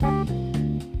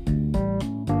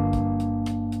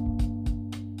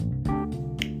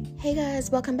Hey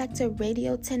guys, welcome back to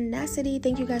Radio Tenacity.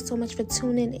 Thank you guys so much for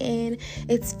tuning in.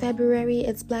 It's February,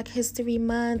 it's Black History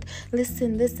Month.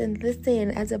 Listen.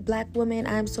 As a Black woman,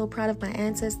 I'm so proud of my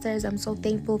ancestors. I'm so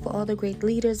thankful for all the great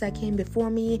leaders that came before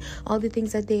me, all the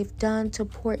things that they've done to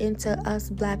pour into us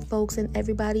Black folks and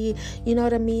everybody. You know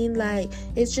what I mean? Like,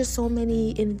 it's just so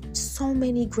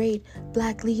many great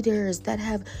Black leaders that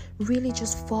have really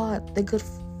just fought the good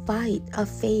fight of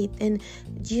faith and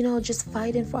just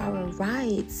fighting for our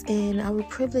rights and our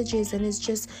privileges. And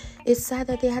it's sad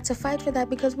that they had to fight for that,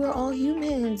 because we're all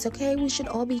humans, okay? We should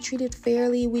all be treated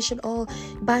fairly. We should all,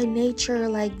 by nature,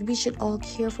 we should all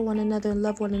care for one another and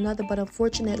love one another. But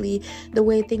unfortunately, the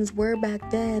way things were back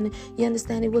then, you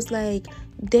understand, it was like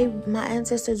my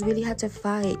ancestors really had to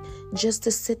fight just to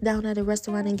sit down at a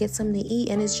restaurant and get something to eat.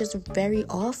 And it's just very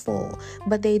awful,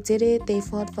 but they did it. They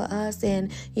fought for us.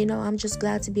 And I'm just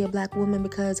glad to be a Black woman,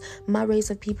 because my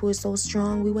race of people is so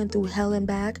strong. We went through hell and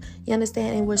back, you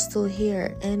understand, and we're still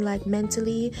here. And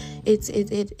mentally,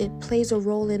 it plays a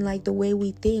role in the way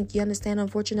we think, you understand.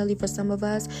 Unfortunately, for some of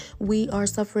us, we are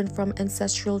suffering from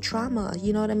ancestral trauma,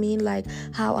 you know what I mean,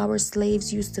 how our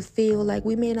slaves used to feel.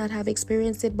 We may not have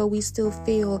experienced it, but we still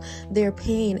feel their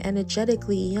pain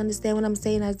energetically, you understand what I'm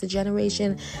saying? As the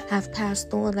generation have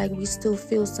passed on, we still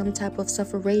feel some type of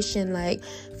sufferation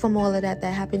from all of that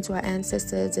happened to our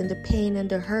ancestors, and the pain and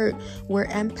the hurt. We're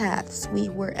empaths,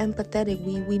 we're empathetic,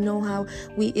 we know how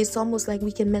it's almost like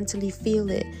we can mentally feel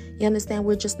it, you understand.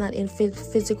 We're just not in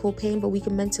physical pain, but we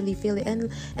can mentally feel it. And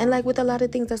with a lot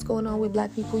of things that's going on with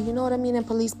Black people, you know what I mean, and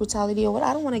police brutality or what,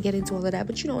 I don't want to get into all of that,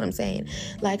 but you know what I'm saying.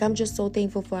 I'm just so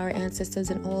thankful for our ancestors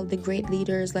and all the great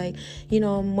leaders,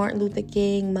 Martin Luther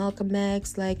King, Malcolm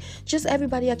X, just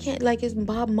everybody. I can't, it's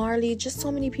Bob Marley, just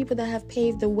so many people that have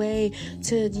paved the way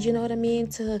to, you know what I mean,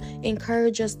 to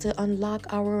encourage us to unlock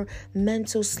our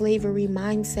mental slavery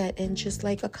mindset and just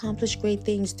accomplish great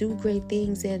things, do great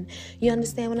things. And you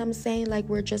understand what I'm saying?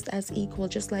 We're just as equal,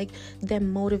 just like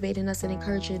them motivating us and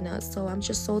encouraging us. So I'm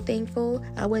just so thankful.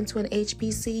 I went to an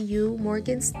HBCU,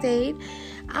 Morgan State.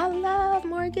 I love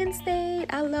Morgan State.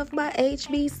 I love my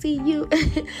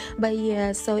HBCU. But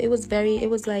yeah, so it was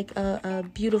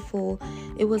beautiful.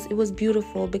 It was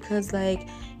beautiful because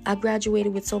I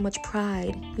graduated with so much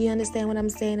pride. You understand what I'm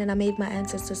saying? And I made my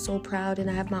ancestors so proud, and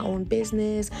I have my own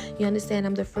business. You understand?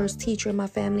 I'm the first teacher in my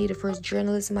family, the first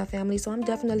journalist in my family. So I'm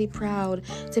definitely proud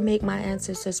to make my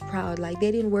ancestors proud.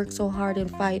 They didn't work so hard and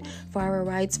fight for our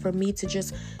rights for me to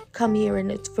just come here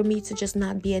and for me to just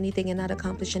not be anything and not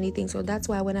accomplish anything. So that's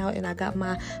why I went out and I got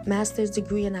my master's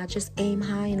degree, and I just aim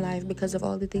high in life because of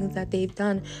all the things that they've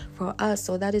done for us.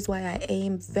 So that is why I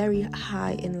aim very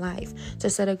high in life, to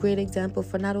set a great example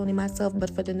for not only myself but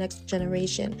for the next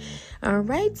generation. All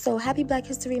right, so happy Black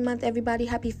History Month, everybody.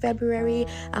 Happy February.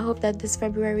 I hope that this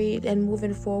February and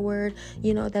moving forward,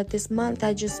 that this month,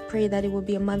 I just pray that it will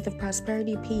be a month of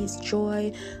prosperity, peace,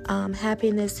 joy,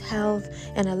 happiness, health,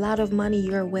 and a lot of money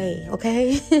your way,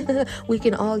 okay? We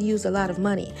can all use a lot of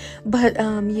money, but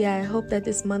I hope that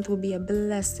this month will be a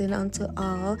blessing unto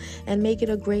all, and make it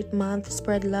a great month.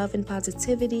 Spread love and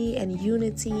positivity and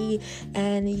unity,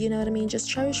 and you know what I mean, just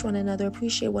cherish one another,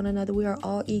 appreciate one another. We are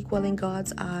all equal in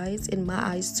God's eyes, in my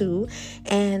eyes too.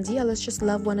 And let's just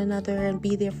love one another and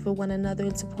be there for one another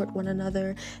and support one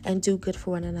another and do good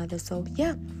for one another. So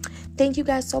thank you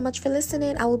guys so much for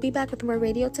listening. I will be back with more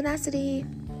Radio Tenacity.